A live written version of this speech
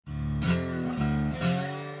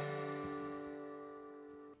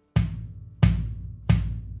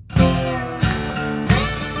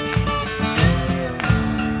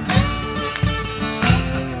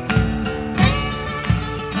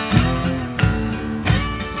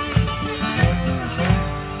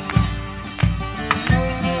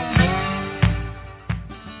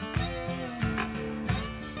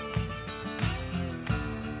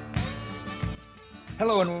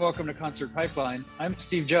Hello and welcome to Concert Pipeline. I'm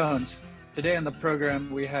Steve Jones. Today on the program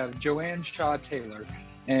we have Joanne Shaw Taylor,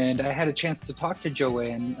 and I had a chance to talk to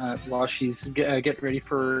Joanne while she's getting ready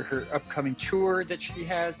for her upcoming tour that she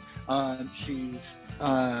has.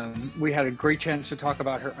 We had a great chance to talk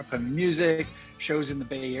about her upcoming music, shows in the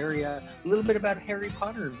Bay Area, a little bit about Harry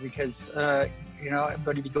Potter because I'm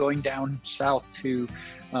going to be going down south to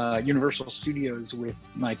Universal Studios with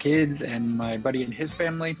my kids and my buddy and his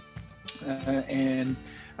family.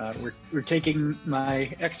 We're taking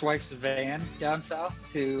my ex-wife's van down south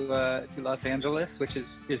to Los Angeles, which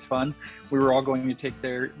is fun. We were all going to take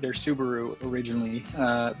their Subaru originally,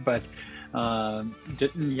 but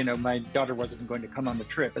my daughter wasn't going to come on the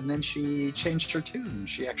trip, and then she changed her tune.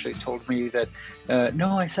 She actually told me that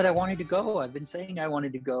no, I said I wanted to go. I've been saying I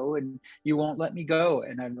wanted to go, and you won't let me go.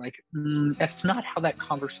 And I'm like, that's not how that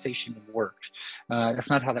conversation worked. That's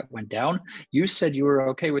not how that went down. You said you were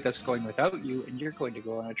okay with us going without you, and you're going to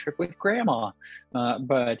go on a trip with Grandma.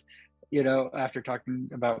 But after talking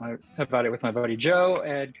about it with my buddy Joe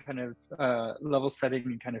and kind of level setting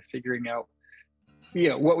and kind of figuring out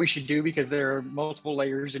what we should do, because there are multiple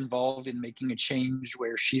layers involved in making a change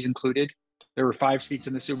where she's included. There were 5 seats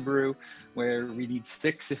in the Subaru where we need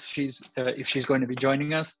 6 if she's going to be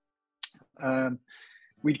joining us.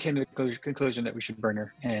 We came to the conclusion that we should burn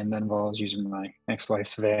her, and then I was using my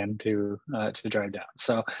ex-wife's van to drive down.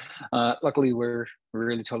 So luckily we're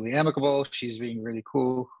really totally amicable. She's being really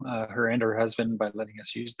cool, her and her husband, by letting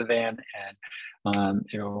us use the van, and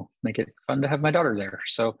it'll make it fun to have my daughter there.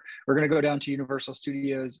 So we're going to go down to Universal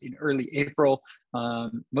Studios in early April,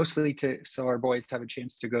 mostly so our boys have a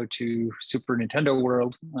chance to go to Super Nintendo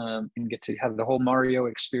World and get to have the whole Mario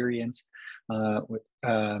experience.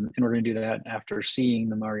 And we're going to do that after seeing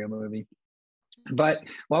the Mario movie. But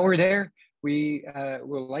while we're there, we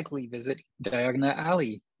will likely visit Diagon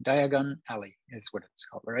Alley. Diagon Alley is what it's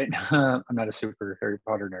called, right? I'm not a super Harry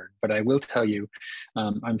Potter nerd, but I will tell you,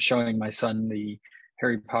 I'm showing my son the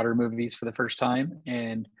Harry Potter movies for the first time,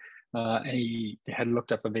 and he had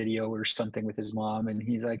looked up a video or something with his mom, and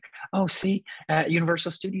he's like, "Oh, see, at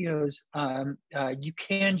Universal Studios, you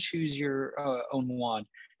can choose your own wand."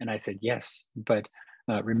 And I said, "Yes, but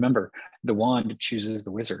remember, the wand chooses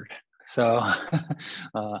the wizard." So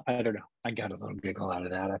I don't know. I got a little giggle out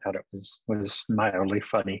of that. I thought it was mildly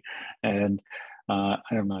funny, and I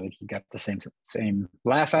don't know that he got the same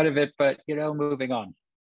laugh out of it. But moving on.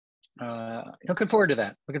 Looking forward to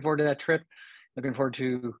that. Looking forward to that trip. Looking forward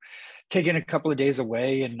to taking a couple of days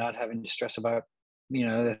away and not having to stress about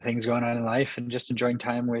the things going on in life, and just enjoying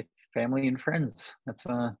time with family and friends. That's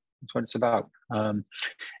what it's about.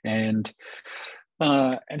 And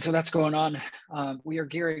so that's going on. We are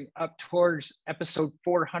gearing up towards episode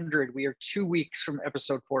 400. We are 2 weeks from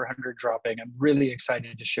episode 400 dropping. I'm really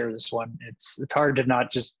excited to share this one. It's hard to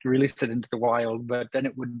not just release it into the wild, but then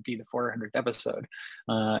it wouldn't be the 400th episode.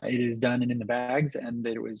 It is done and in the bags, and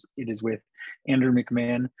it is with Andrew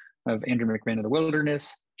McMahon of the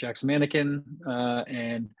Wilderness, Jack's Mannequin,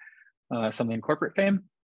 and Something Corporate fame.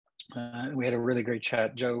 We had a really great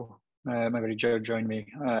chat. My buddy Joe joined me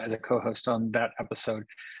as a co-host on that episode,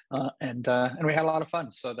 and we had a lot of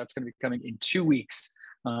fun. So that's going to be coming in 2 weeks.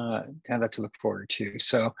 Have that to look forward to.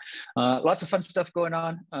 So lots of fun stuff going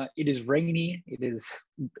on. It is rainy. It is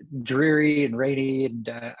dreary and rainy, and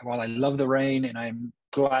while I love the rain and I'm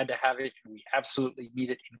glad to have it, we absolutely need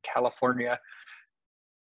it in California.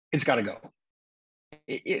 It's got to go.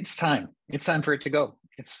 It's time. It's time for it to go.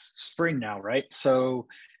 It's spring now, right? So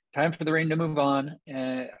time for the rain to move on.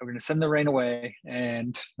 We're going to send the rain away,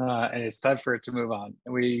 and it's time for it to move on.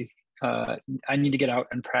 I need to get out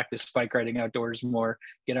and practice bike riding outdoors more.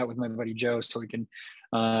 Get out with my buddy Joe so we can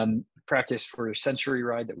practice for a century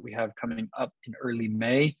ride that we have coming up in early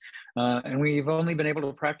May. And we've only been able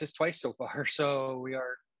to practice twice so far, so we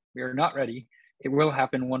are not ready. It will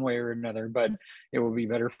happen one way or another, but it will be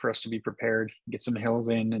better for us to be prepared, get some hills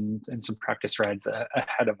in, and some practice rides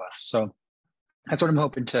ahead of us. So that's what I'm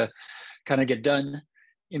hoping to kind of get done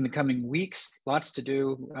in the coming weeks. Lots to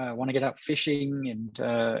do. I want to get out fishing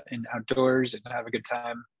and outdoors and have a good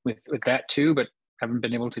time with that too, but haven't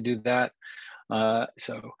been able to do that.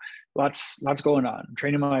 So lots going on. I'm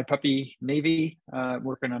training my puppy Navy,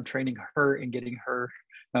 working on training her and getting her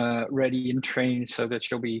ready and trained so that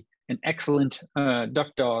she'll be an excellent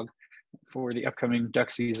duck dog for the upcoming duck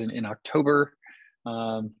season in October.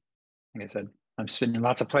 Like I said, I'm spinning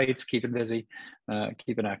lots of plates, keeping busy,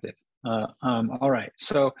 keeping active. All right,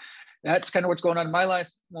 so that's kind of what's going on in my life.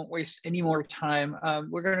 Won't waste any more time.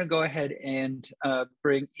 We're going to go ahead and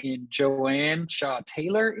bring in Joanne Shaw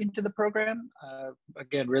Taylor into the program.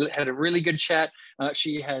 Again, really had a really good chat.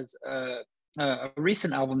 She has a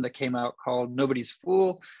recent album that came out called Nobody's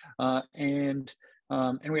Fool, and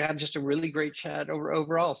we had just a really great chat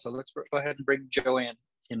overall. So let's go ahead and bring Joanne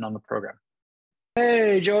in on the program.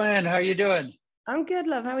 Hey, Joanne, how are you doing? I'm good,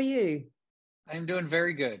 love. How are you? I'm doing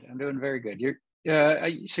very good. I'm doing very good.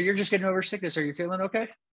 So you're just getting over sickness. Are you feeling okay?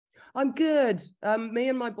 I'm good. Me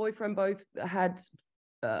and my boyfriend both had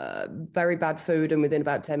very bad food, and within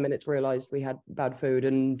about 10 minutes realized we had bad food,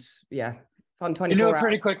 and yeah, fun You knew 24 it hours.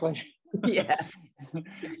 pretty quickly. Yeah.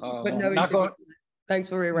 But no not going. Thanks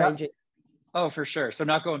for Not, rearranging. oh, for sure. So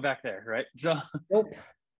not going back there, right? So Nope.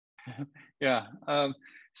 yeah.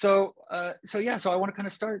 So I want to kind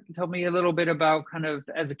of start. Tell me a little bit about kind of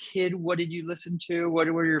as a kid, what did you listen to? What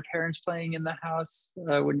were your parents playing in the house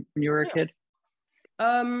when you were a Yeah. kid?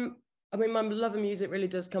 I mean, my love of music really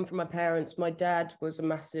does come from my parents. My dad was a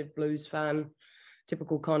massive blues fan,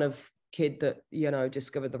 typical kind of kid that,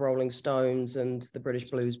 discovered the Rolling Stones and the British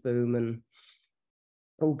blues boom and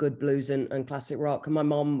all good blues and classic rock. And my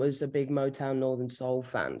mom was a big Motown Northern Soul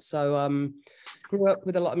fan. So grew up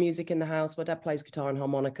with a lot of music in the house. My dad plays guitar and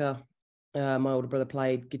harmonica. My older brother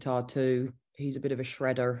played guitar too. He's a bit of a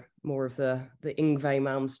shredder, more of the Yngwie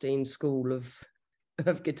Malmsteen school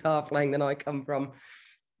of guitar playing than I come from.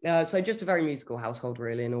 So just a very musical household,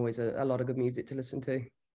 really, and always a lot of good music to listen to.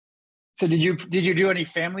 So did you do any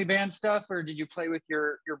family band stuff, or did you play with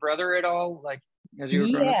your brother at all, like as you were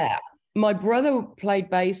growing up? Yeah, my brother played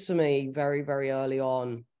bass for me very, very early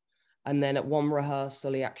on. And then at one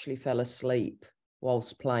rehearsal, he actually fell asleep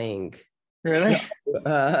whilst playing. Really?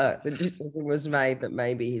 So the decision was made that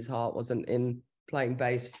maybe his heart wasn't in playing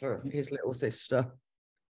bass for his little sister.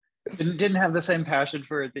 Didn't have the same passion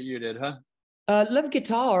for it that you did, huh? Love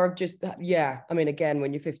guitar. Yeah. I mean, again,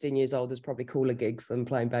 when you're 15 years old, there's probably cooler gigs than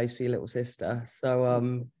playing bass for your little sister.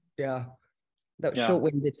 So, yeah, that was Yeah.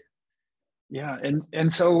 short-winded. Yeah.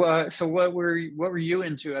 So what were you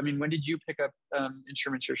into? I mean, when did you pick up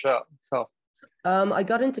instruments yourself? I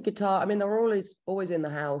got into guitar. I mean, they were always in the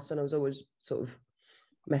house, and I was always sort of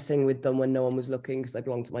messing with them when no one was looking because they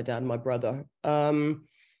belonged to my dad and my brother.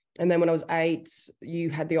 And then when I was 8, you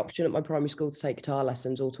had the option at my primary school to take guitar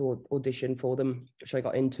lessons or to audition for them, which I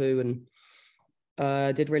got into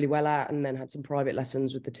and did really well at, and then had some private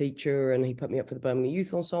lessons with the teacher, and he put me up for the Birmingham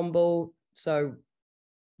Youth Ensemble. So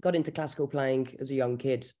got into classical playing as a young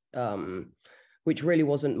kid, which really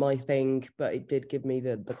wasn't my thing, but it did give me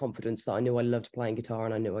the confidence that I knew I loved playing guitar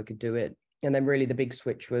and I knew I could do it. And then really the big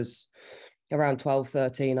switch was around 12,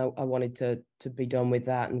 13, I wanted to be done with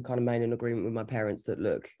that and kind of made an agreement with my parents that,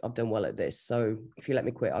 look, I've done well at this. So if you let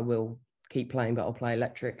me quit, I will keep playing, but I'll play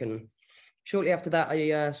electric. And shortly after that,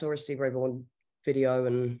 I saw a Steve Ray Vaughan video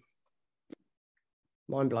and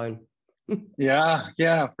mind blown.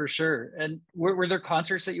 Yeah, for sure. And were there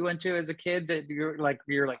concerts that you went to as a kid that you're like,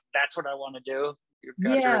 that's what I want to do? You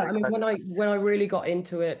got Yeah, really I mean, excited? when I really got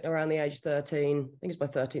into it around the age of 13, I think it's my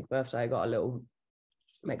 13th birthday, I got a little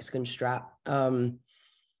Mexican Strat. I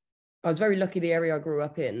was very lucky the area I grew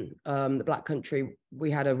up in, the Black Country,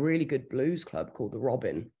 we had a really good blues club called the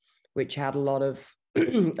Robin, which had a lot of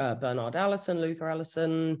Bernard Allison, Luther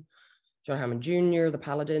Allison, John Hammond Jr., the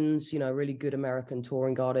Paladins, really good American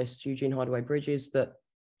touring artists, Eugene Hideaway Bridges, that,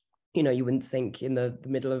 you wouldn't think in the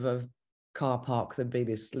middle of a car park there'd be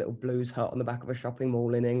this little blues hut on the back of a shopping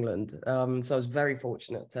mall in England. So I was very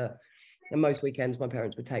fortunate and most weekends my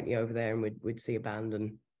parents would take me over there and we'd see a band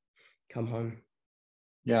and come home.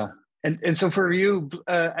 Yeah. And so for you,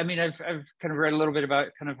 I mean, I've kind of read a little bit about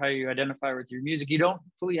kind of how you identify with your music. You don't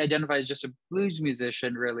fully identify as just a blues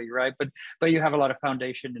musician, really, right? But you have a lot of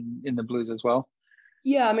foundation in the blues as well.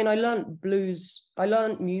 Yeah, I mean, I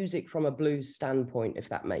learned music from a blues standpoint, if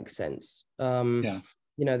that makes sense. Yeah.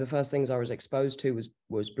 The first things I was exposed to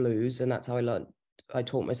was blues, and that's how I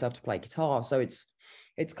taught myself to play guitar. So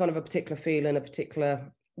it's kind of a particular feel and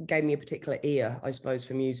gave me a particular ear, I suppose,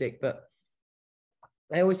 for music. But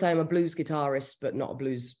I always say I'm a blues guitarist, but not a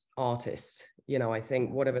blues artist. I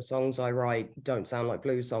think whatever songs I write don't sound like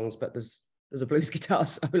blues songs, but there's a blues guitar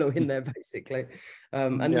solo in there, basically.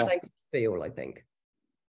 And the Yeah. same feel, I think.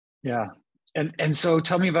 Yeah. And so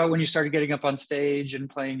tell me about when you started getting up on stage and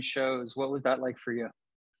playing shows. What was that like for you?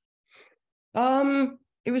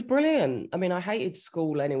 It was brilliant. I mean, I hated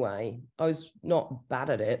school anyway. I was not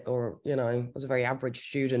bad at it, or, I was a very average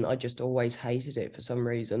student. I just always hated it for some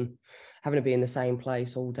reason. Having to be in the same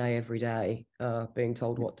place all day, every day, being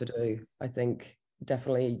told what to do, I think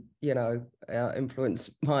definitely,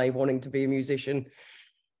 influenced my wanting to be a musician.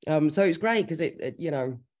 So it was great because it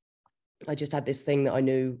I just had this thing that I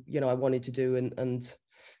knew, I wanted to do and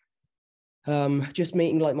just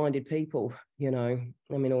meeting like-minded people, you know.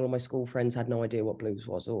 I mean, all of my school friends had no idea what blues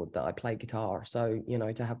was or that I played guitar. So, you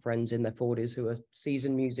know, to have friends in their 40s who are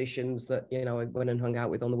seasoned musicians that, you know, I went and hung out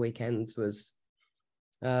with on the weekends was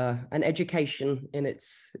an education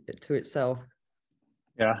to itself.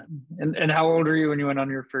 Yeah. And how old were you when you went on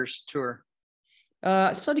your first tour?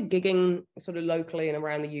 I started gigging sort of locally and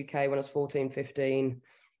around the UK when I was 14, 15.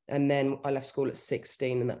 And then I left school at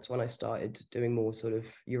 16, and that's when I started doing more sort of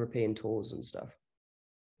European tours and stuff.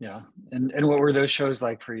 Yeah. And what were those shows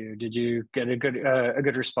like for you? Did you get a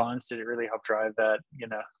good response? Did it really help drive that, you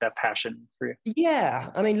know, that passion for you? Yeah.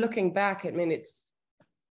 I mean, looking back, I mean,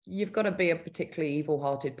 you've got to be a particularly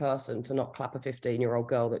evil-hearted person to not clap a 15-year-old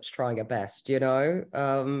girl that's trying her best, you know?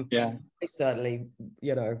 Yeah. I certainly,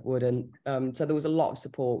 you know, wouldn't. So there was a lot of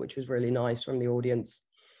support, which was really nice from the audience.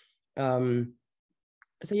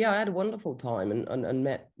 So yeah, I had a wonderful time and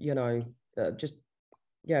met, you know, it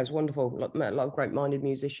was wonderful. Met a lot of great-minded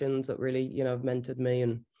musicians that really, you know, have mentored me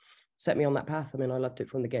and set me on that path. I mean, I loved it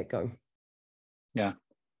from the get-go. Yeah.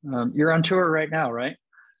 You're on tour right now, right?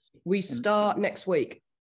 We start next week.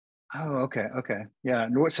 Oh, okay. Yeah.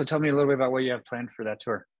 So tell me a little bit about what you have planned for that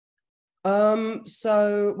tour.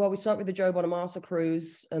 So we start with the Joe Bonamassa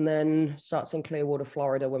cruise and then starts in Clearwater,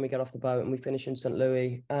 Florida when we get off the boat, and we finish in St.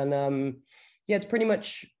 Louis. And yeah, it's pretty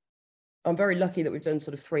much, I'm very lucky that we've done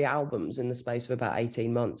sort of 3 albums in the space of about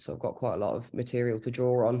 18 months. So I've got quite a lot of material to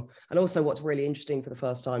draw on. And also what's really interesting for the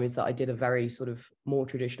first time is that I did a very sort of more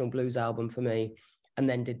traditional blues album for me and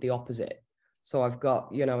then did the opposite. So I've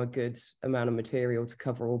got, you know, a good amount of material to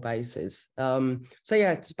cover all bases. So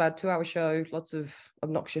yeah, it's about a 2-hour show, lots of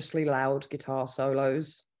obnoxiously loud guitar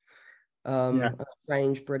solos. A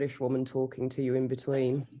strange British woman talking to you in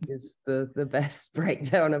between is the best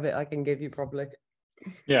breakdown of it I can give you, probably.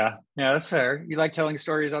 Yeah, that's fair. You like telling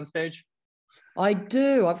stories on stage? I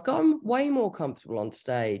do. I've gotten way more comfortable on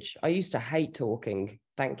stage. I used to hate talking.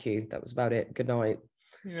 Thank you. That was about it. Good night.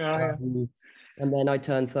 Yeah. And then I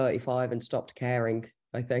turned 35 and stopped caring,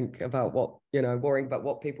 I think, about what, you know, worrying about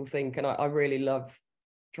what people think. And I really love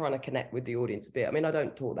trying to connect with the audience a bit. I mean, I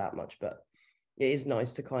don't talk that much, but it is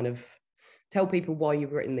nice to kind of tell people why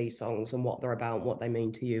you've written these songs and what they're about, what they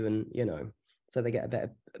mean to you. And, you know, so they get a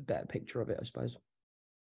better picture of it, I suppose.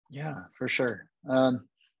 Yeah, for sure.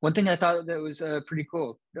 One thing I thought that was pretty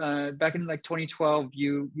cool, back in like 2012,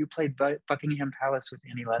 you played Buckingham Palace with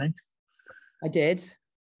Annie Lennox. I did.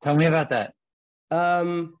 Tell me about that.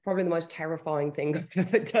 Probably the most terrifying thing I've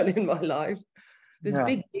ever done in my life. There's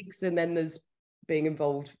big gigs, and then there's being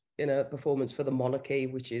involved in a performance for the monarchy,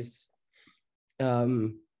 which is,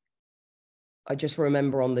 I just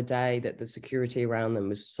remember on the day that the security around them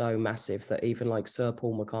was so massive that even like Sir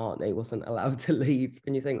Paul McCartney wasn't allowed to leave.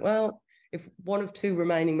 And you think, well, if one of 2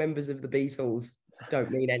 remaining members of the Beatles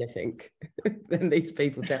don't mean anything, then these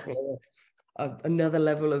people definitely are another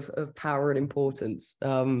level of power and importance.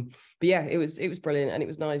 But yeah, it was brilliant, and it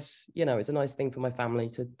was nice. You know, it's a nice thing for my family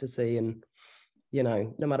to see. And, you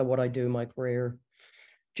know, no matter what I do in my career,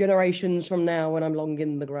 generations from now, when I'm long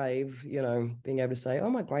in the grave, you know, being able to say, oh,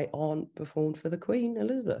 my great aunt performed for the Queen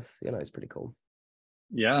Elizabeth, you know, it's pretty cool.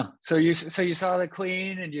 Yeah. So you saw the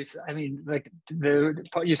Queen, and you said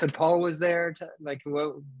Paul was there to, like,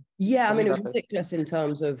 what? Yeah, I mean, it was ridiculous in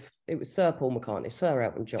terms of, it was Sir Paul McCartney, Sir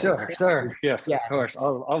Elton John. Sir, yes, yeah. Of course,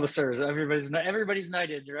 all the sirs. Everybody's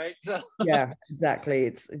knighted, right? So yeah, exactly.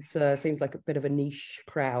 It's seems like a bit of a niche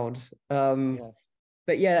crowd.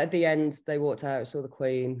 But yeah, at the end, they walked out, saw the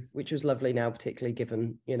Queen, which was lovely now, particularly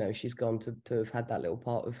given, you know, she's gone to have had that little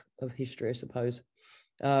part of history, I suppose.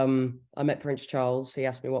 I met Prince Charles. He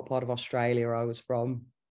asked me what part of Australia I was from.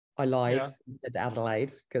 I lied. I said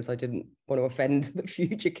Adelaide because I didn't want to offend the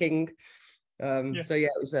future king. So yeah,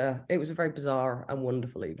 it was a very bizarre and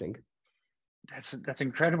wonderful evening. That's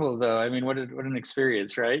incredible, though. I mean, what an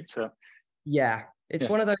experience, right? So yeah, it's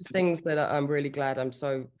one of those things that I'm really glad. I'm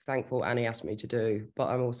so thankful Annie asked me to do, but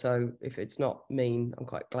I'm also, if it's not mean, I'm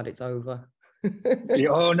quite glad it's over.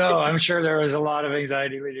 Oh no, I'm sure there was a lot of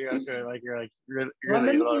anxiety leading up to it. Like you're like really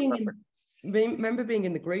remember being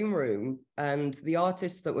in the green room, and the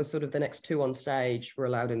artists that were sort of the next 2 on stage were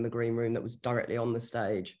allowed in the green room that was directly on the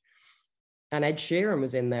stage. And Ed Sheeran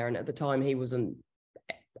was in there, and at the time he wasn't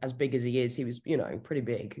as big as he is. He was, you know, pretty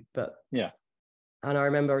big, but yeah. And I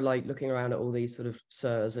remember like looking around at all these sort of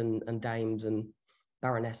sirs and dames and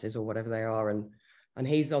baronesses or whatever they are, and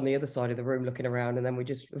he's on the other side of the room looking around, and then we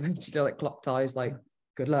just eventually like clocked eyes, like,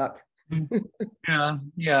 good luck.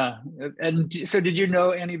 yeah. And so did you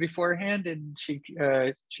know Annie beforehand? And she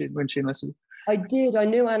when she enlisted? I did. I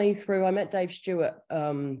knew Annie through, I met Dave Stewart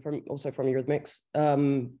from Eurythmics.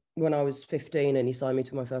 when I was 15 and he signed me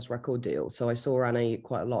to my first record deal. So I saw Annie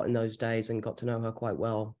quite a lot in those days and got to know her quite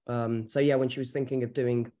well. So yeah, when she was thinking of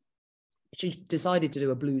she decided to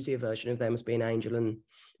do a bluesier version of There Must Be an Angel. And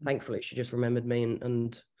thankfully she just remembered me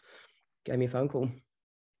and gave me a phone call.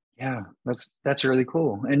 Yeah, that's really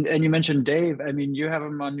cool. And you mentioned Dave. I mean, you have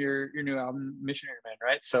him on your new album, Missionary Man,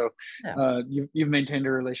 right? So Yeah. you've maintained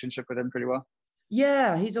a relationship with him pretty well.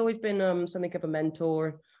 Yeah, he's always been something of a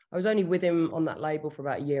mentor. I was only with him on that label for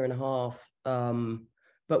about a year and a half.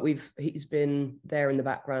 But he's been there in the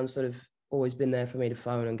background, sort of always been there for me to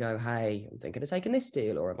phone and go, hey, I'm thinking of taking this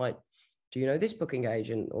deal, or I might, do you know this booking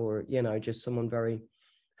agent? Or, just someone very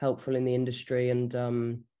helpful in the industry. And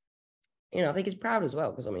I think he's proud as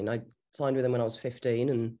well, because I mean, I signed with him when I was 15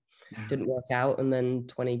 and didn't work out. And then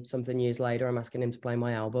 20 something years later, I'm asking him to play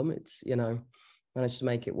my album. It's, managed to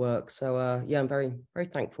make it work. So yeah, I'm very, very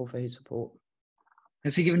thankful for his support.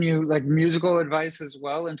 Has he given you like musical advice as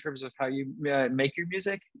well in terms of how you make your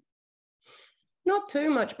music? Not too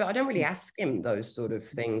much, but I don't really ask him those sort of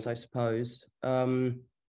things, I suppose. I mean,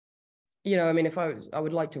 if I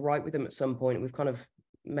would like to write with him at some point. We've kind of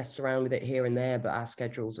messed around with it here and there, but our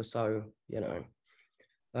schedules are so,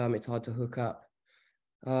 it's hard to hook up.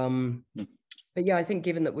 But yeah, I think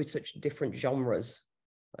given that we're such different genres,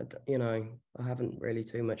 I haven't really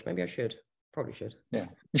too much. Maybe I should. Probably should. Yeah,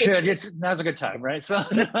 you should. Now's a good time, right? So,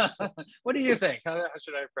 what do you think? How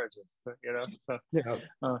should I approach it?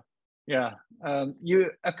 Yeah.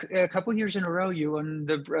 You a couple years in a row, you won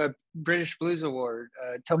the British Blues Award.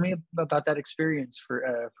 Tell me about that experience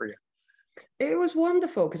for you. It was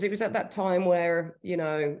wonderful because it was at that time where,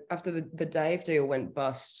 after the Dave deal went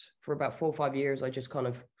bust for about 4 or 5 years, I just kind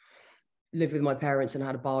of lived with my parents and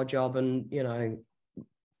had a bar job and,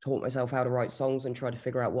 taught myself how to write songs and try to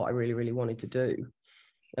figure out what I really, really wanted to do.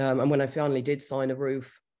 And when I finally did sign a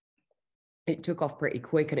roof, it took off pretty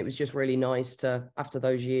quick. And it was just really nice to, after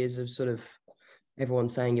those years of sort of everyone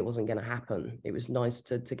saying it wasn't going to happen, it was nice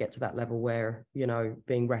to get to that level where,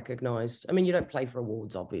 being recognized. I mean, you don't play for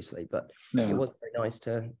awards, obviously, but it was very nice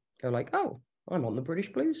to go like, oh, I'm on the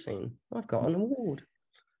British blues scene. I've got an award.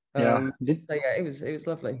 So yeah, it was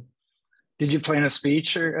lovely. Did you plan a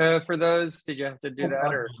speech for those? Did you have to do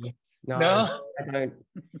that? Or no, I don't.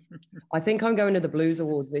 I think I'm going to the Blues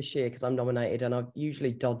Awards this year because I'm nominated, and I've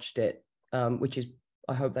usually dodged it, which is,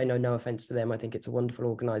 I hope they know, no offense to them. I think it's a wonderful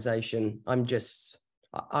organization. I'm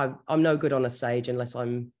no good on a stage unless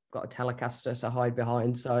I'm got a Telecaster to hide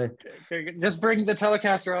behind. So just bring the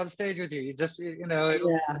Telecaster on stage with you. You just,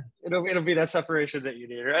 it'll be that separation that you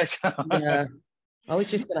need, right? So. Yeah. I was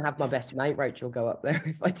just going to have my best mate Rachel go up there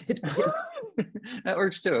if I did. That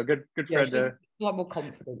works too. A good friend. She's a lot more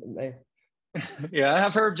confident than me. Yeah,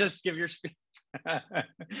 have her just give your speech.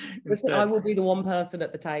 I will be the one person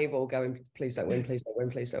at the table going, please don't win, please don't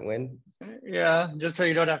win, please don't win. Yeah, just so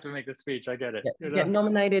you don't have to make the speech. I get it. Yeah, you get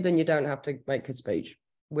nominated and you don't have to make a speech.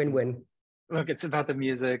 Win-win. Look, it's about the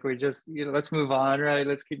music. We just, let's move on, right?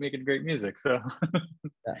 Let's keep making great music. So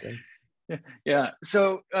exactly. Yeah.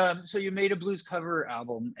 So you made a blues cover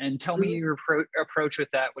album, and tell me your approach with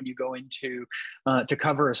that when you go into to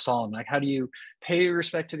cover a song. Like, how do you pay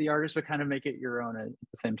respect to the artist, but kind of make it your own at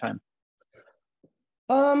the same time?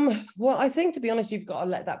 Well, I think, to be honest, you've got to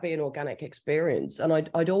let that be an organic experience. And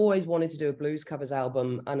I'd always wanted to do a blues covers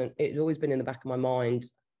album, and it'd always been in the back of my mind,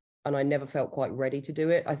 and I never felt quite ready to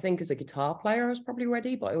do it. I think as a guitar player, I was probably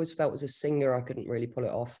ready, but I always felt as a singer, I couldn't really pull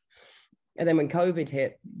it off. And then when COVID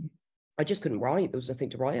hit, I just couldn't write. There was nothing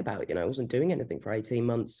to write about, I wasn't doing anything for 18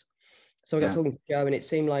 months. So I got talking to Joe, and it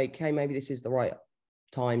seemed like, hey, maybe this is the right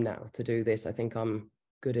time now to do this. I think I'm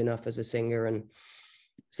good enough as a singer. And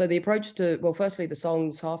so the approach to, well, firstly, the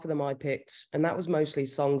songs, half of them I picked, and that was mostly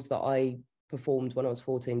songs that I performed when I was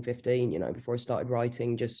 14, 15, before I started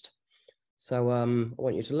writing, just so I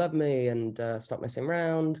Want You to Love Me and Stop Messing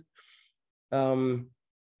Around.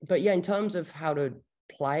 But yeah, in terms of how to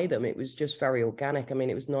play them, it was just very organic. I mean,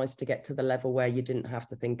 it was nice to get to the level where you didn't have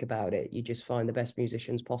to think about it. You just find the best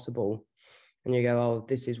musicians possible and you go, oh,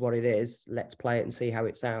 this is what it is, let's play it and see how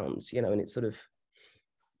it sounds, and it sort of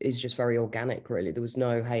is just very organic, really. There was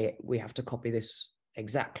no, hey, we have to copy this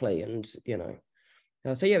exactly. And so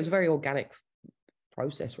yeah, it was a very organic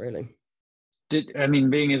process, really.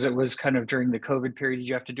 Being as it was kind of during the COVID period, did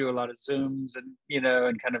you have to do a lot of Zooms and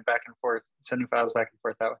and kind of back and forth, sending files back and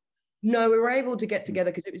forth that way? No, we were able to get together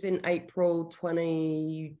because it was in April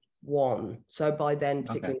 21. So by then,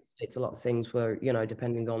 particularly in the States, a lot of things were,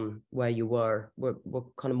 depending on where you were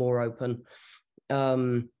kind of more open.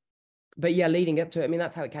 But yeah, leading up to it,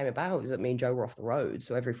 that's how it came about, is that me and Joe were off the road.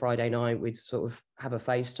 So every Friday night, we'd sort of have a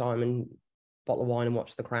FaceTime and bottle of wine and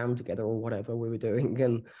watched The Crown together or whatever we were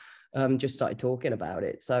doing, and just started talking about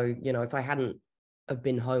it. So, you know, if I hadn't have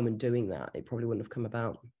been home and doing that, it probably wouldn't have come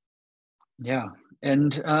about. Yeah.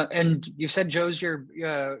 And you said Joe's your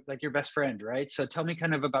like your best friend, right? So tell me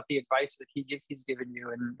kind of about the advice that he's given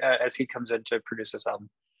you, and as he comes in to produce this album.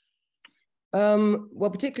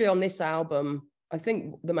 Well, particularly on this album, I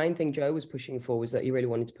think the main thing Joe was pushing for was that he really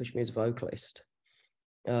wanted to push me as a vocalist.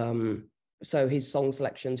 So his song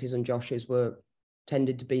selections, his and Josh's,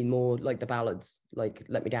 tended to be more like the ballads, like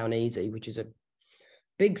Let Me Down Easy, which is a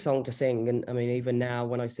big song to sing. And I mean, even now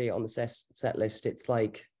when I see it on the set list, it's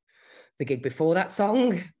like the gig before that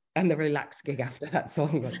song and the relaxed gig after that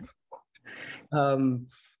song.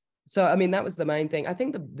 So I mean, that was the main thing. I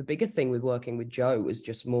think the bigger thing with working with Joe was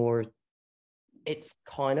just more, it's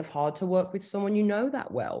kind of hard to work with someone you know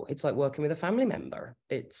that well. It's like working with a family member.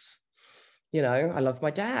 It's, you know, I love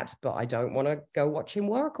my dad, but I don't want to go watch him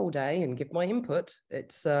work all day and give my input.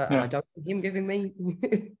 It's and I don't want him giving me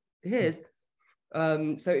his.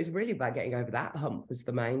 So it's really about getting over that hump was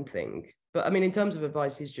the main thing. But I mean, in terms of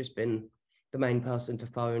advice, he's just been the main person to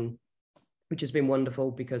phone, which has been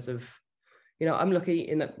wonderful because of, you know, I'm lucky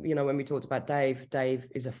in that, you know, when we talked about Dave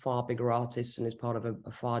is a far bigger artist and is part of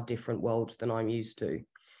a far different world than I'm used to.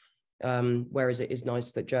 Whereas it is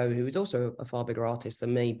nice that Joe, who is also a far bigger artist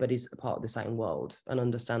than me, but is a part of the same world and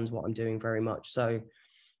understands what I'm doing very much. So,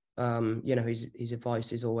 you know, his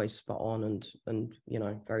advice is always spot on and you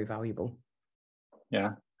know, very valuable.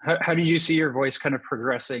 Yeah. How did you see your voice kind of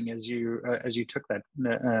progressing as you took that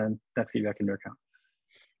feedback into account?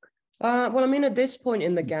 Well, I mean, at this point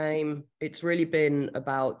in the game, it's really been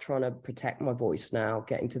about trying to protect my voice now,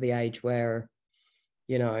 getting to the age where,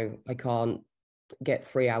 you know, I can't get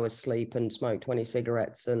 3 hours sleep and smoke 20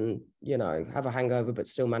 cigarettes and, you know, have a hangover, but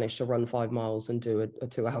still manage to run 5 miles and do a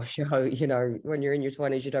 2-hour show. You know, when you're in your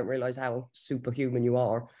 20s, you don't realize how superhuman you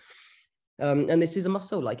are. And this is a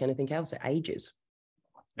muscle like anything else, it ages.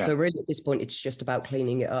 Yeah. So really at this point, it's just about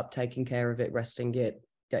cleaning it up, taking care of it, resting it,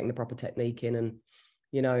 getting the proper technique in, and,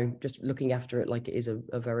 you know, just looking after it like it is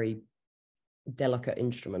a very delicate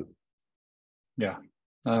instrument. Yeah.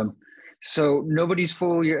 So Nobody's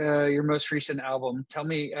Fool, your most recent album. Tell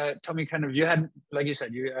me kind of, you had, like you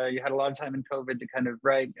said, you had a lot of time in COVID to kind of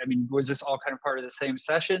write. I mean, was this all kind of part of the same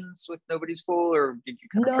sessions with Nobody's Fool, or did you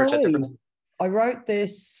kind of approach it differently? I wrote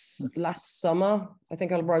this last summer. I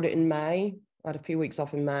think I wrote it in May. I had a few weeks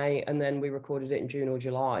off in May, and then we recorded it in June or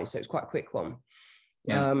July. So it's quite a quick one.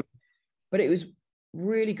 Yeah. But it was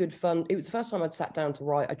really good fun. It was the first time I'd sat down to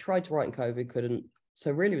write. I tried to write in COVID, couldn't.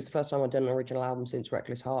 So really it was the first time I'd done an original album since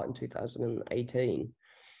Reckless Heart in 2018.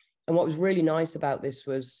 And what was really nice about this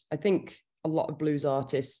was, I think a lot of blues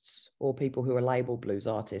artists or people who are labeled blues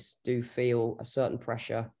artists do feel a certain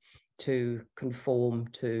pressure to conform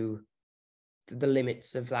to the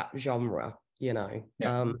limits of that genre, you know.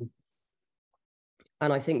 Yeah.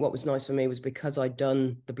 And I think what was nice for me was because I'd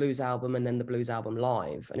done the blues album and then the blues album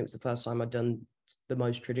live, and it was the first time I'd done the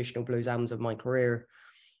most traditional blues albums of my career.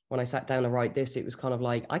 When I sat down to write this, it was kind of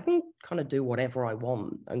like, I can kind of do whatever I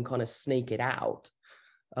want and kind of sneak it out.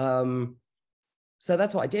 So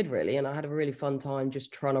that's what I did really. And I had a really fun time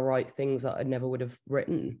just trying to write things that I never would have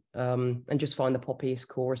written, and just find the poppiest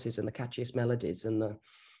choruses and the catchiest melodies and the,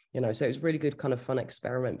 you know, so it was a really good kind of fun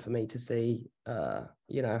experiment for me to see,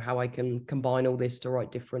 you know, how I can combine all this to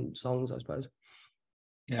write different songs, I suppose.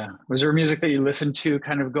 Yeah. Was there music that you listened to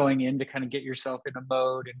kind of going in to kind of get yourself in a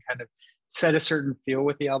mode and kind of set a certain feel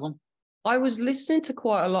with the album? I was listening to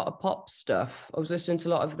quite a lot of pop stuff. I was listening to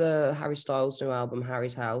a lot of the Harry Styles new album,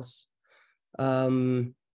 Harry's House.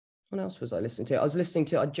 What else was I listening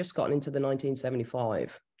to? I'd just gotten into the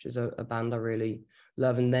 1975, which is a band I really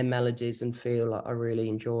love, and their melodies and feel like I really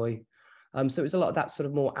enjoy. So it was a lot of that sort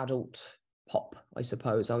of more adult pop, I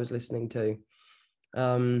suppose, I was listening to.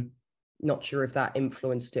 Not sure if that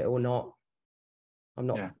influenced it or not. I'm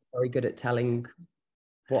not very good at telling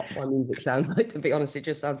what my music sounds like, to be honest. It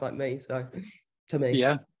just sounds like me, so to me.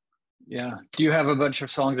 Yeah. Do you have a bunch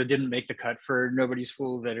of songs that didn't make the cut for Nobody's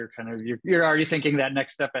Fool that are kind of, you're already thinking that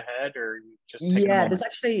next step ahead, or you just there's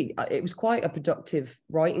actually, it was quite a productive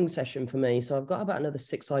writing session for me. So I've got about another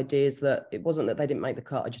 6 ideas that it wasn't that they didn't make the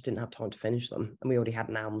cut, I just didn't have time to finish them. And we already had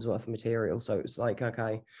an album's worth of material. So it was like,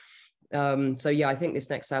 okay. So yeah, I think this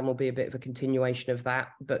next album will be a bit of a continuation of that,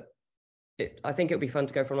 but I think it'll be fun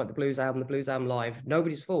to go from like the blues album live,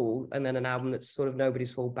 Nobody's Fool, and then an album that's sort of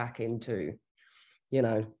Nobody's Fool back into, you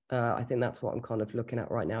know, I think that's what I'm kind of looking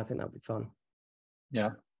at right now. I think that'd be fun. Yeah.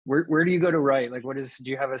 Where do you go to write? Like,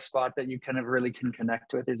 do you have a spot that you kind of really can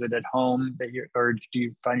connect with? Is it at home or do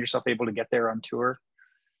you find yourself able to get there on tour?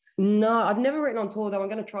 No, I've never written on tour though. I'm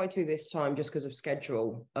going to try to this time just because of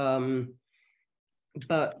schedule.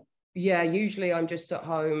 But yeah, usually I'm just at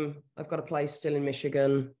home. I've got a place still in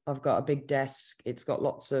Michigan. I've got a big desk. It's got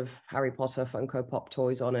lots of Harry Potter Funko Pop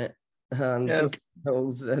toys on it, and some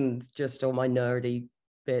candles and just all my nerdy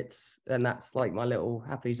bits. And that's like my little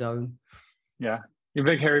happy zone. Yeah. You're a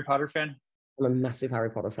big Harry Potter fan? I'm a massive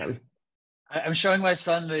Harry Potter fan. I'm showing my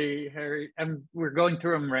son the Harry. We're going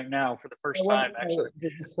through them right now for the first time, actually.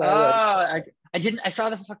 I saw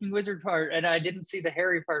the fucking wizard part, and I didn't see the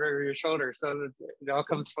Harry part over your shoulder. So it all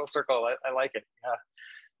comes full circle. I like it.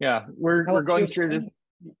 Yeah. We're going through the.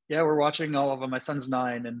 Yeah, we're watching all of them. My son's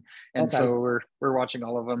 9, and okay. So we're watching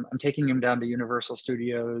all of them. I'm taking him down to Universal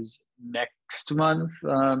Studios next month,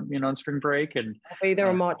 on spring break, and I'll be there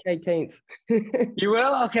on March 18th. You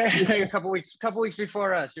will? Okay, a couple weeks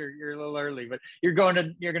before us. You're a little early, but you're going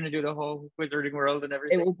to do the whole Wizarding World and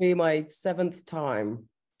everything. It will be my 7th time.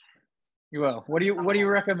 You will. What do you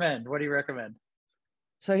recommend?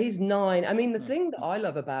 So he's 9. I mean, the thing that I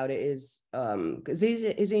love about it is, because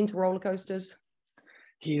is he into roller coasters?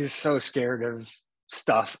 He's so scared of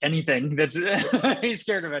stuff, anything that's he's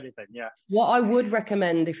scared of anything. Yeah. What I would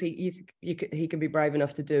recommend if he can be brave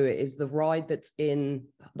enough to do it is the ride that's in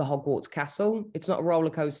the Hogwarts Castle. It's not a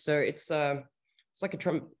roller coaster. It's like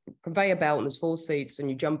a conveyor belt, and there's 4 seats, and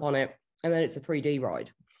you jump on it, and then it's a 3D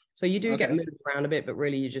ride. So you do get moved around a bit, but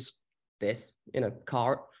really you're just this in a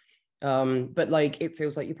cart. But like it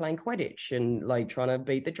feels like you're playing Quidditch and like trying to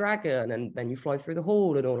beat the dragon, and then you fly through the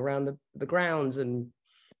hall and all around the grounds. And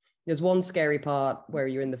there's one scary part where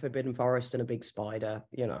you're in the Forbidden Forest and a big spider,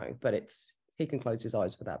 but he can close his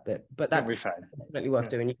eyes for that bit. But that's definitely worth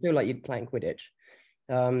doing. You feel like you're playing Quidditch.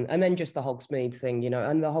 And then just the Hogsmeade thing,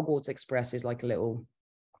 and the Hogwarts Express is like a little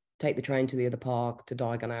take the train to the other park to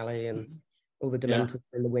Diagon Alley and all the Dementors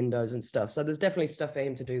in the windows and stuff. So there's definitely stuff for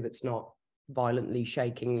him to do that's not violently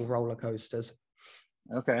shaking roller coasters.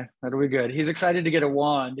 Okay, that'll be good. He's excited to get a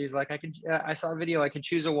wand. He's like, I saw a video, I can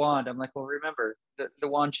choose a wand. I'm like, well, remember, the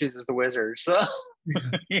wand chooses the wizard. So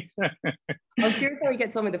I'm curious how he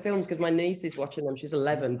gets on with the films, because my niece is watching them. She's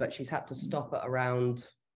 11, but she's had to stop at around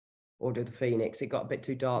Order of the Phoenix. It got a bit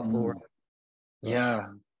too dark for her. Yeah.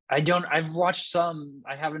 I've watched some.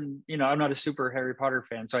 I haven't, I'm not a super Harry Potter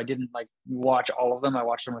fan, so I didn't like watch all of them. I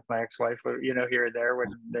watched them with my ex-wife, here and there when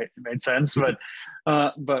it made sense, but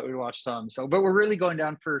we watched some. So, but we're really going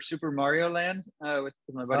down for Super Mario Land with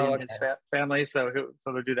my buddy and his family. So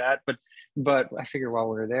they'll do that. But I figure while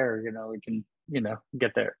we're there, we can,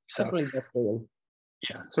 get there. So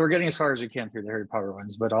yeah. So we're getting as far as we can through the Harry Potter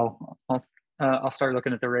ones, but I'll start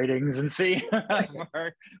looking at the ratings and see.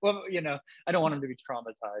 Well, I don't want them to be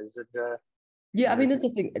traumatized. And, I mean, there's the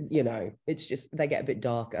thing, it's just they get a bit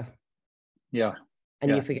darker. Yeah.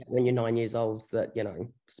 And you forget when you're 9 years old that,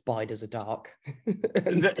 spiders are dark.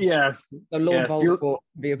 Yes. So Lord Voldemort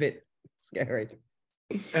can be a bit scary.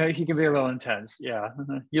 He can be a little intense. Yeah.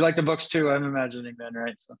 You like the books too, I'm imagining then,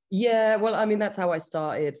 right? So. Yeah. Well, I mean, that's how I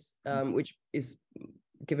started, which is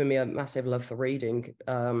giving me a massive love for reading.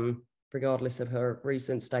 Regardless of her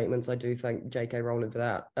recent statements, I do thank J.K. Rowling for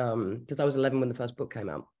that. Because I was 11 when the first book came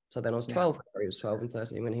out. So then I was 12. He was 12 and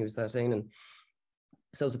 13 when he was 13. And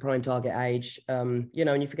so it was a prime target age. And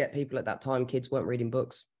you forget people at that time, kids weren't reading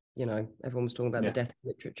books. Everyone was talking about the death of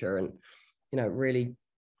literature, and, really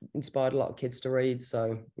inspired a lot of kids to read.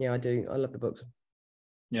 So yeah, I love the books.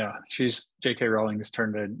 Yeah, J.K. Rowling has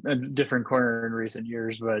turned a different corner in recent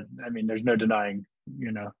years, but I mean, there's no denying,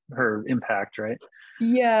 her impact, right?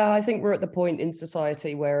 Yeah, I think we're at the point in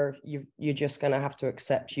society where you're just going to have to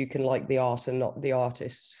accept you can like the art and not the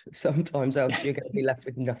artists sometimes, else you're going to be left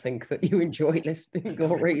with nothing that you enjoy listening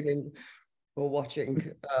or reading or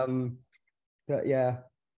watching. But yeah,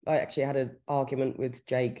 I actually had an argument with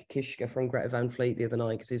Jake Kishka from Greta Van Fleet the other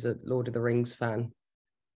night because he's a Lord of the Rings fan.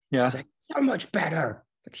 Yeah. He's like, so much better.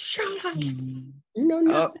 Like, shut up.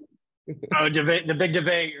 Nothing. Debate, the big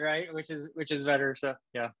debate, right? Which is better. So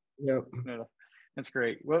yeah. Yep. No, that's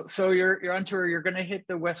great. Well, so you're on tour. You're going to hit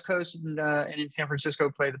the West Coast and in San Francisco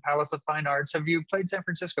play the Palace of Fine Arts. Have you played San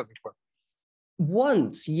Francisco before?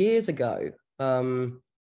 Once, years ago.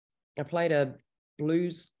 I played a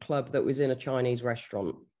blues club that was in a Chinese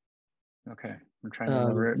restaurant. Okay, I'm trying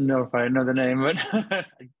to know if I know the name, but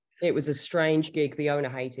it was a strange gig. The owner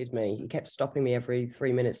hated me. He kept stopping me every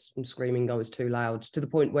 3 minutes and screaming I was too loud, to the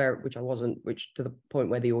point where, which I wasn't, to the point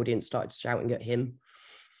where the audience started shouting at him.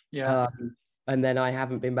 Yeah. And then I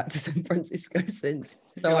haven't been back to San Francisco since.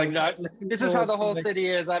 So you're like, no, this is how the whole city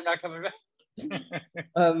is. I'm not coming back.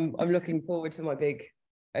 I'm looking forward to my big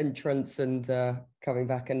entrance and coming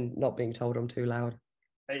back and not being told I'm too loud.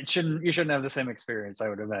 You shouldn't have the same experience, I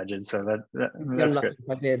would imagine. So that's good.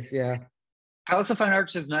 I did, yeah. Palace of Fine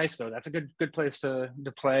Arts is nice though. That's a good place to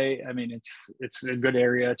play. I mean, it's a good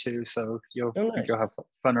area too, so Oh, I think nice. you'll have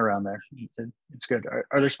fun around there. It's good.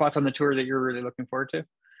 Are there spots on the tour that you're really looking forward to?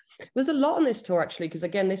 There's a lot on this tour actually, because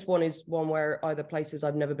again, this one is one where either places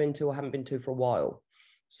I've never been to or haven't been to for a while.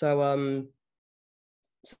 So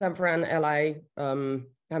San Fran, LA, haven't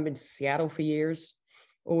been to Seattle for years.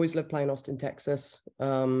 Always loved playing Austin, Texas.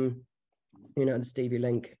 You know, the Stevie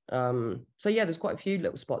Link. So yeah, there's quite a few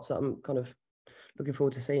little spots that I'm kind of looking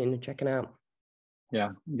forward to seeing and checking out. Yeah,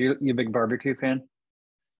 you a big barbecue fan?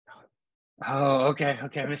 Oh, okay.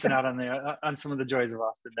 Missing out on some of the joys of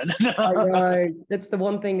Austin then. I know. That's the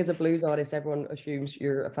one thing as a blues artist, everyone assumes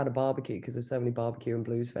you're a fan of barbecue because there's so many barbecue and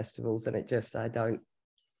blues festivals, and I don't.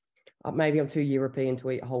 Maybe I'm too European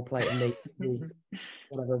to eat a whole plate of meat with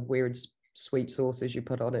whatever weird sweet sauces you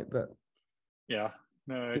put on it, but yeah,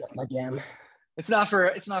 no, it's my jam. It's not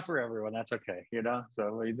for everyone. That's okay, you know.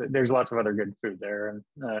 So there's lots of other good food there, and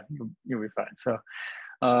you'll be fine. So,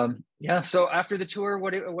 yeah. So after the tour,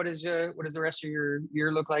 what does the rest of your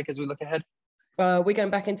year look like as we look ahead? We're going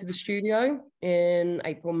back into the studio in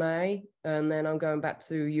April, May, and then I'm going back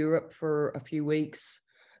to Europe for a few weeks.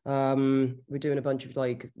 We're doing a bunch of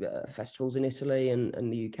festivals in Italy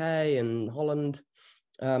and the UK and Holland.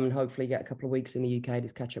 Hopefully get a couple of weeks in the UK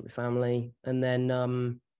to catch up with family, and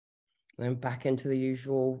then back into the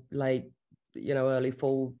usual late, early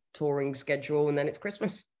fall touring schedule, and then it's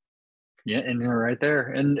Christmas. Yeah, and you're right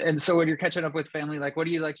there. And so when you're catching up with family, like, what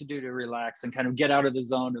do you like to do to relax and kind of get out of the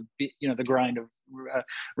zone of the grind of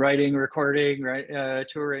writing, recording, right,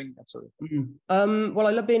 touring, that sort of thing? Well,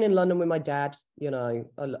 I love being in London with my dad. I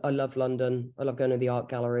love London. I love going to the art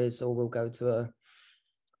galleries, or we'll go to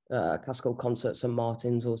a classical concert at St.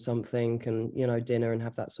 Martin's or something, and dinner and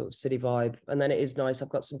have that sort of city vibe. And then it is nice. I've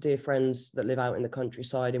got some dear friends that live out in the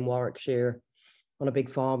countryside in Warwickshire on a big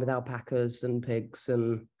farm with alpacas and pigs,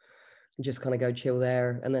 and just kind of go chill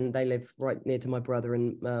there. And then they live right near to my brother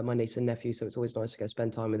and my niece and nephew, so it's always nice to go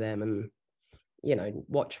spend time with them and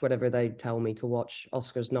watch whatever they tell me to watch.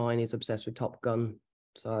 Oscar's 9, he's obsessed with Top Gun,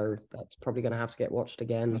 so that's probably going to have to get watched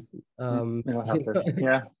again.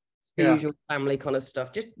 Yeah. It's the usual family kind of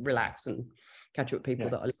stuff. Just relax and catch up with people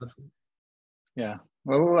that I love. Yeah.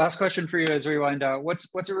 Well, last question for you as we wind out.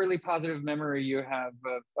 What's a really positive memory you have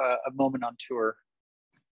of a moment on tour?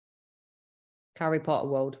 Harry Potter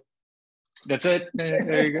World. That's it.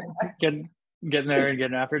 There you go. Getting there and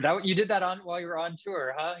getting after that. You did that while you were on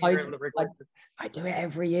tour, huh? I do it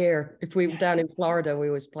every year. If we were down in Florida, we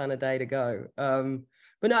always plan a day to go.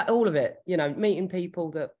 But not all of it. Meeting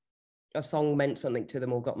people that a song meant something to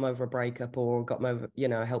them, or got them over a breakup, or got them over,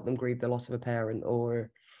 help them grieve the loss of a parent, or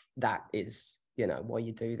that is, why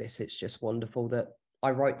you do this. It's just wonderful that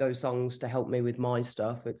I wrote those songs to help me with my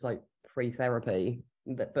stuff. It's like free therapy,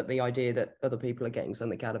 but the idea that other people are getting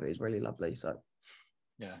something out of it is really lovely. So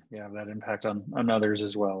yeah, that impact on others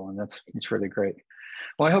as well, and it's really great.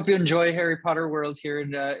 Well, I hope you enjoy Harry Potter World here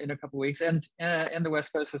in a couple of weeks, and the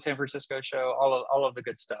West Coast, the San Francisco show, all of the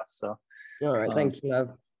good stuff. So all right, thank you, love.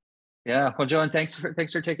 Yeah. Well, Joanne, thanks for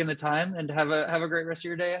taking the time, and have a great rest of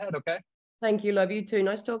your day ahead. Okay. Thank you. Love you too.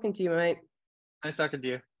 Nice talking to you, mate. Nice talking to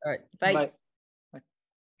you. All right. Bye. Bye.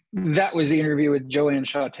 That was the interview with Joanne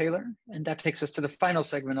Shaw Taylor, and that takes us to the final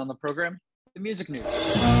segment on the program, the music news.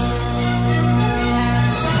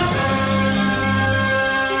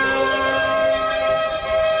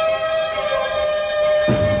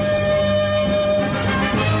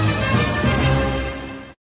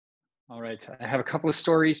 All right, I have a couple of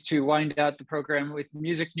stories to wind out the program with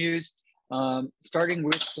music news, starting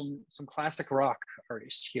with some classic rock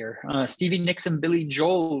artists here. Stevie Nicks and Billy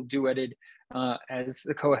Joel duetted as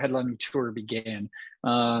the co-headlining tour began.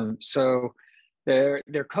 So their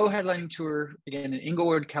co-headlining tour began in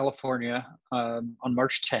Inglewood, California on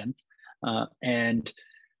March 10th. And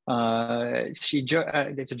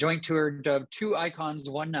it's a joint tour dubbed Two Icons,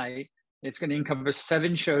 One Night. It's going to encompass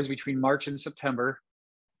 7 shows between March and September.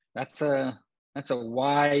 That's a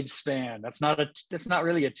wide span. That's not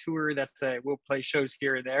really a tour. That's we'll play shows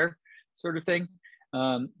here and there sort of thing.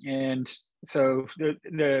 And so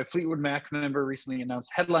the Fleetwood Mac member recently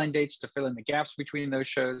announced headline dates to fill in the gaps between those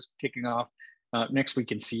shows, kicking off next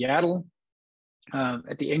week in Seattle.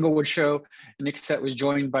 At the Inglewood show, Nick's set was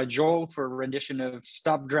joined by Joel for a rendition of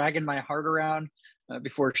Stop Dragging My Heart Around,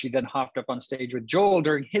 before she then hopped up on stage with Joel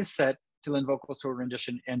during his set to lend vocals to a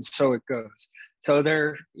rendition, And So It Goes. So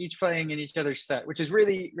they're each playing in each other's set, which is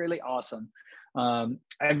really, really awesome.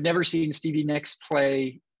 I've never seen Stevie Nicks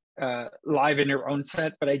play live in her own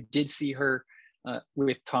set, but I did see her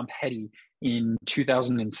with Tom Petty in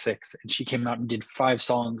 2006, and she came out and did 5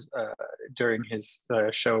 songs during his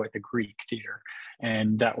show at the Greek Theater,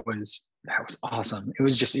 and that was awesome. It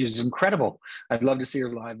was incredible. I'd love to see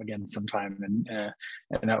her live again sometime, and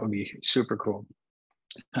that would be super cool.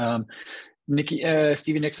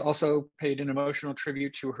 Stevie Nicks also paid an emotional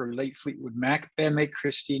tribute to her late Fleetwood Mac bandmate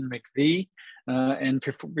Christine McVie, and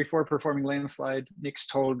before performing Landslide, Nicks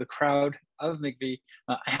told the crowd of McVie,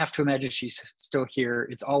 "I have to imagine she's still here.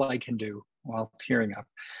 It's all I can do," while tearing up.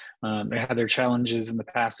 They had their challenges in the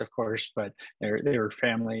past, of course, but they were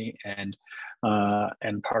family and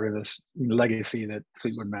part of this legacy that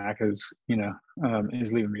Fleetwood Mac is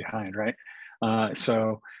leaving behind, right?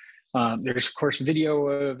 There's of course video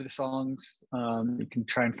of the songs. You can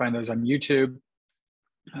try and find those on YouTube.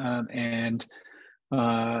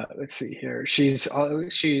 Let's see here. She's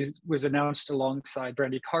was announced alongside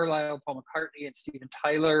Brandi Carlile, Paul McCartney, and Steven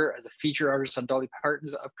Tyler as a feature artist on Dolly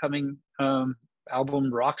Parton's upcoming album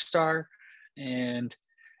Rockstar, and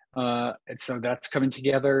so that's coming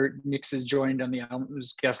together. Nicks is joined on the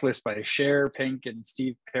album's guest list by Cher, Pink, and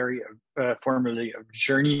Steve Perry, formerly of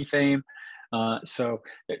Journey fame. So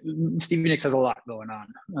Stevie Nicks has a lot going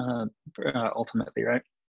on, ultimately, right?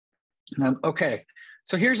 Okay,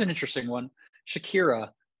 so here's an interesting one.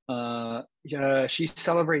 Shakira, she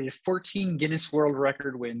celebrated 14 Guinness World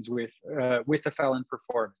Record wins with a Fallon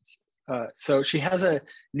performance. So she has a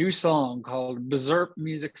new song called Berserk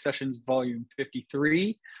Music Sessions Volume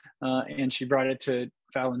 53, and she brought it to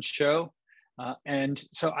Fallon's show. And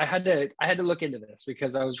so I had to look into this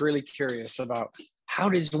because I was really curious about how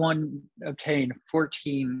does one obtain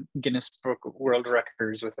 14 Guinness Book World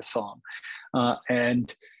Records with a song?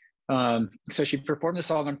 So she performed the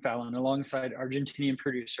song on Fallon alongside Argentinian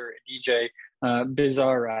producer and DJ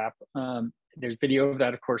Bizarrap. There's video of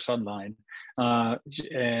that, of course, online.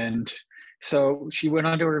 And so she went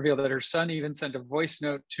on to reveal that her son even sent a voice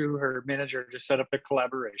note to her manager to set up the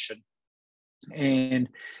collaboration. And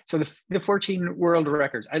so the 14 world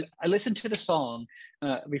records, I listened to the song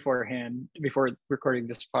before recording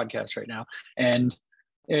this podcast right now, and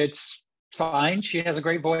it's fine. She has a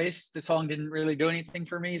great voice. The song didn't really do anything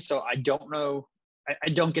for me, so I don't know. I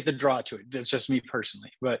don't get the draw to it. That's just me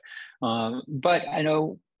personally. But I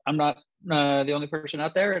know I'm not the only person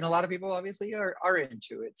out there, and a lot of people obviously are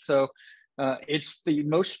into it. So it's the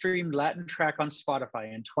most streamed Latin track on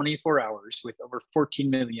Spotify in 24 hours with over 14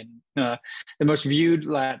 million. The most viewed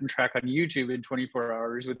Latin track on YouTube in 24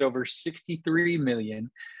 hours with over 63 million.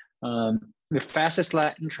 The fastest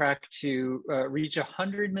Latin track to reach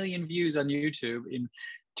 100 million views on YouTube in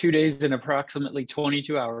 2 days and approximately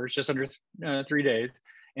 22 hours, just under 3 days.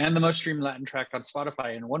 And the most streamed Latin track on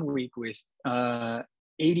Spotify in 1 week with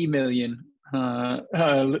 80 million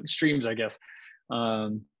streams, I guess.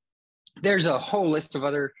 There's a whole list of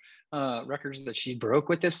other records that she broke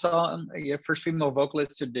with this song. First female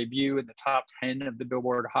vocalist to debut in the top 10 of the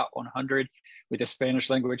Billboard Hot 100 with a Spanish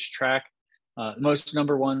language track. Most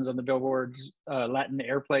number ones on the Billboard Latin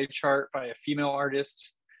Airplay chart by a female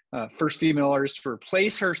artist. First female artist to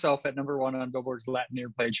replace herself at number 1 on Billboard's Latin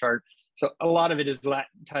Airplay chart. So a lot of it is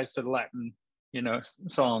Latin, ties to the Latin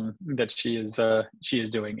song that she is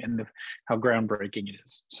doing, and how groundbreaking it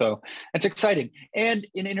is. So it's exciting. And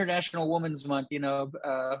in International Women's Month,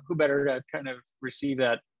 who better to kind of receive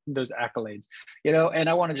those accolades, and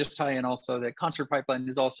I want to just tie in also that Concert Pipeline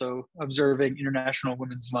is also observing International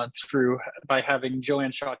Women's Month by having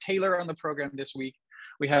Joanne Shaw Taylor on the program this week.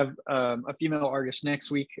 We have a female artist next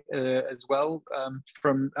week as well,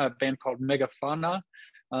 from a band called Megafauna.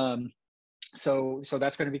 So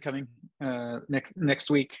that's going to be coming next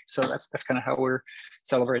week. So that's kind of how we're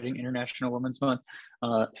celebrating International Women's Month.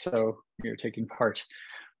 So you're taking part.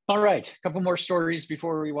 All right, a couple more stories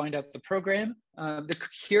before we wind up the program. The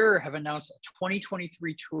Cure have announced a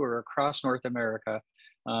 2023 tour across North America.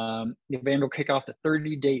 The band will kick off the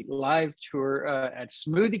 30-date live tour at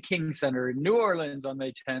Smoothie King Center in New Orleans on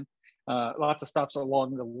May 10th. Lots of stops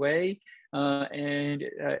along the way, and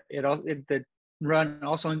the run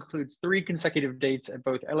also includes 3 consecutive dates at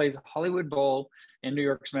both LA's Hollywood Bowl and New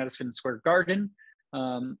York's Madison Square Garden.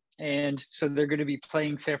 And so they're going to be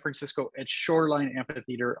playing San Francisco at Shoreline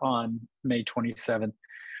Amphitheater on May 27th.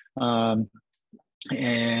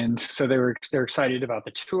 And so they're excited about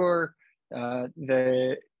the tour.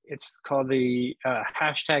 It's called the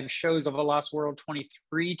hashtag Shows of a Lost World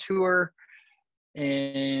 23 tour.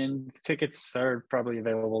 And tickets are probably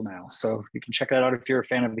available now, so you can check that out if you're a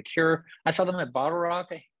fan of The Cure. I saw them at Bottle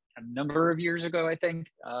Rock a number of years ago, I think,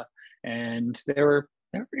 and they were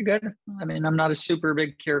pretty good. I mean, I'm not a super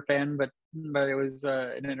big Cure fan, but it was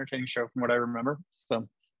an entertaining show from what I remember. So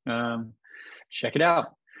check it out.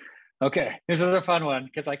 Okay, this is a fun one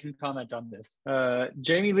because I can comment on this.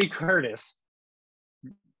 Jamie Lee Curtis,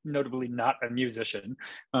 notably not a musician,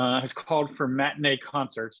 has called for matinee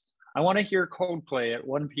concerts. I want to hear Coldplay at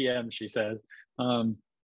 1 p.m., she says.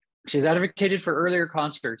 She's advocated for earlier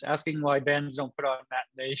concerts, asking why bands don't put on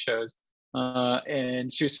matinee shows.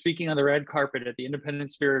 And she was speaking on the red carpet at the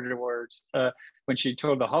Independent Spirit Awards when she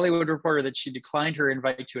told the Hollywood Reporter that she declined her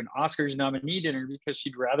invite to an Oscars nominee dinner because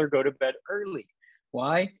she'd rather go to bed early.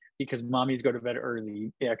 Why? Because mommies go to bed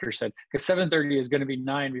early, the actor said. Because 7:30 is going to be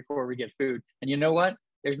 9 before we get food. And you know what?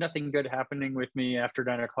 There's nothing good happening with me after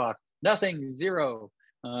 9 o'clock. Nothing, zero.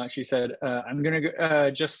 She said, I'm going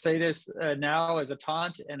to just say this now as a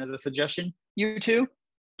taunt and as a suggestion. You two,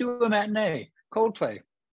 do a matinee. Coldplay,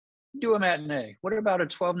 do a matinee. What about a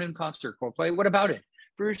 12 noon concert, Coldplay? What about it?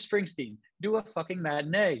 Bruce Springsteen, do a fucking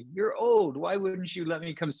matinee. You're old. Why wouldn't you let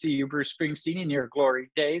me come see you, Bruce Springsteen, in your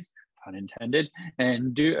glory days? Pun intended.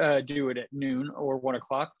 And do it at noon or 1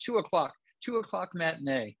 o'clock, 2 o'clock, 2 o'clock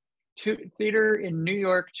matinee. Theater in New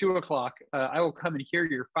York, 2 o'clock. I will come and hear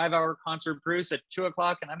your 5-hour concert, Bruce, at 2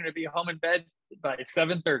 o'clock, and I'm going to be home in bed by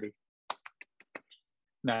 7:30.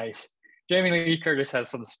 Nice. Jamie Lee Curtis has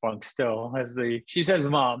some spunk still. She says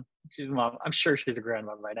mom. She's a mom. I'm sure she's a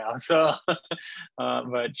grandmother by now. So,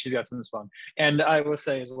 but she's got some spunk. And I will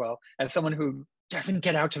say as well, as someone who doesn't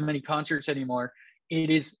get out to many concerts anymore, it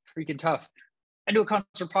is freaking tough. I do a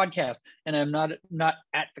concert podcast, and I'm not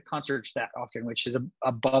at the concerts that often, which is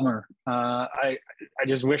a bummer. I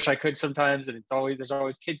just wish I could sometimes, and there's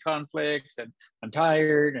always kid conflicts, and I'm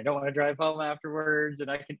tired, and I don't want to drive home afterwards, and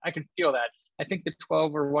I can feel that. I think the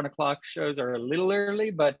 12 or 1 o'clock shows are a little early,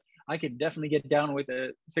 but I could definitely get down with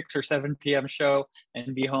a 6 or 7 p.m. show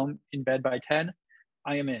and be home in bed by 10.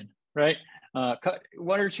 I am in, right?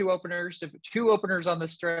 One or two openers, two openers on the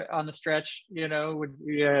stretch,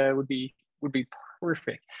 would be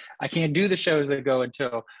perfect. I can't do the shows that go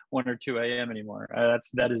until 1 or 2 a.m. anymore.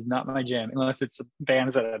 That is not my jam, unless it's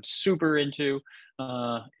bands that I'm super into.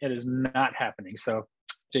 It is not happening. So,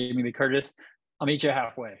 Jamie Lee Curtis, I'll meet you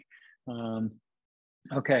halfway.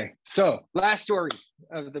 Okay, so last story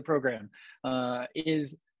of the program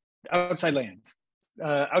is Outside Lands.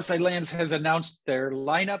 Outside Lands has announced their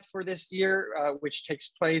lineup for this year, which takes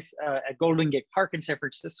place at Golden Gate Park in San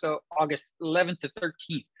Francisco, August 11th to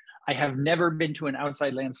 13th. I have never been to an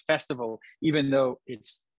Outside Lands festival, even though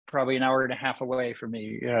it's probably an hour and a half away from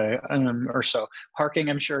me or so. Parking,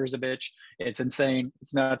 I'm sure, is a bitch. It's insane.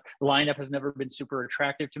 It's nuts. The lineup has never been super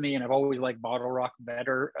attractive to me, and I've always liked Bottle Rock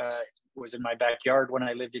better. It was in my backyard when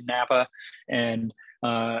I lived in Napa, and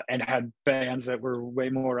had bands that were way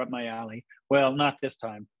more up my alley. Well, not this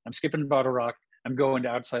time. I'm skipping Bottle Rock. I'm going to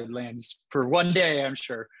Outside Lands for one day, I'm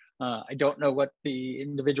sure. I don't know what the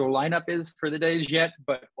individual lineup is for the days yet,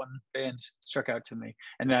 but one band struck out to me,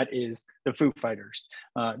 and that is the Foo Fighters.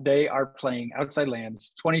 They are playing Outside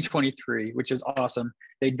Lands 2023, which is awesome.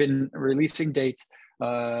 They've been releasing dates,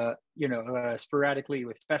 sporadically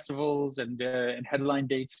with festivals and headline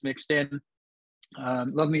dates mixed in.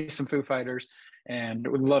 Love me some Foo Fighters, and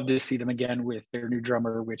would love to see them again with their new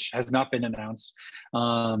drummer, which has not been announced.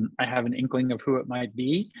 I have an inkling of who it might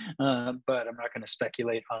be, but I'm not going to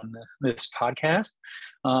speculate on this podcast.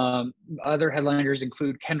 Other headliners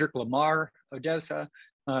include Kendrick Lamar, Odessa,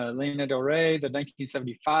 Lana Del Rey, the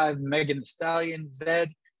 1975, Megan Thee Stallion, Zedd,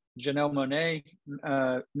 Janelle Monáe,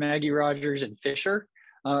 Maggie Rogers, and Fisher.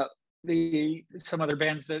 Some other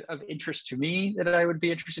bands that of interest to me that I would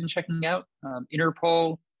be interested in checking out: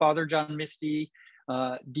 Interpol, Father John Misty,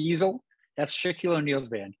 Diesel. That's Shaquille O'Neal's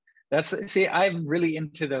band. I'm really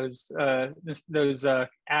into those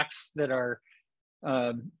acts that are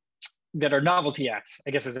novelty acts, I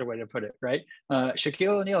guess is a way to put it, right?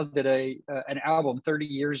 Shaquille O'Neal did an album 30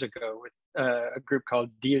 years ago with a group called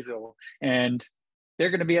Diesel, and they're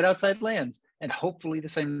going to be at Outside Lands, and hopefully the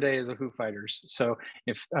same day as the Foo Fighters. So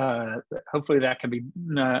if hopefully that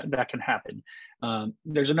can happen.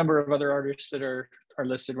 There's a number of other artists that are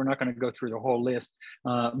listed. We're not going to go through the whole list,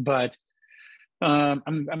 but I'm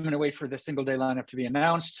going to wait for the single day lineup to be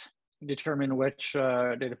announced, determine which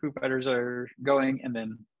day the Foo Fighters are going, and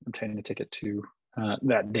then obtain a ticket to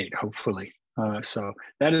that date, hopefully. So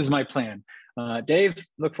that is my plan. Dave,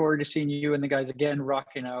 look forward to seeing you and the guys again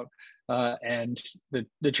rocking out. And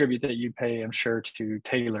the tribute that you pay, I'm sure, to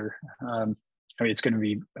Taylor. It's going to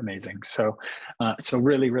be amazing. So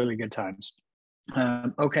really, really good times.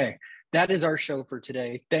 Okay, that is our show for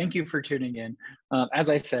today. Thank you for tuning in. As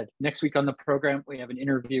I said, next week on the program, we have an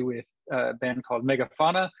interview with band called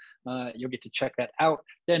Megafauna. You'll get to check that out.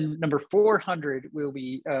 Then number 400 will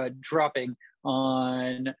be dropping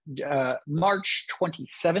on March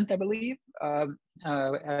 27th, I believe,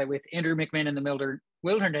 with Andrew McMahon in the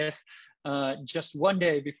Wilderness, just one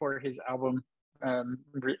day before his album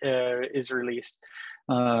is released.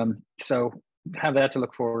 So have that to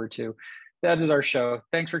look forward to. That is our show.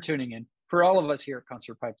 Thanks for tuning in. For all of us here at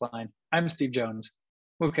Concert Pipeline, I'm Steve Jones.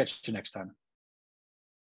 We'll catch you next time.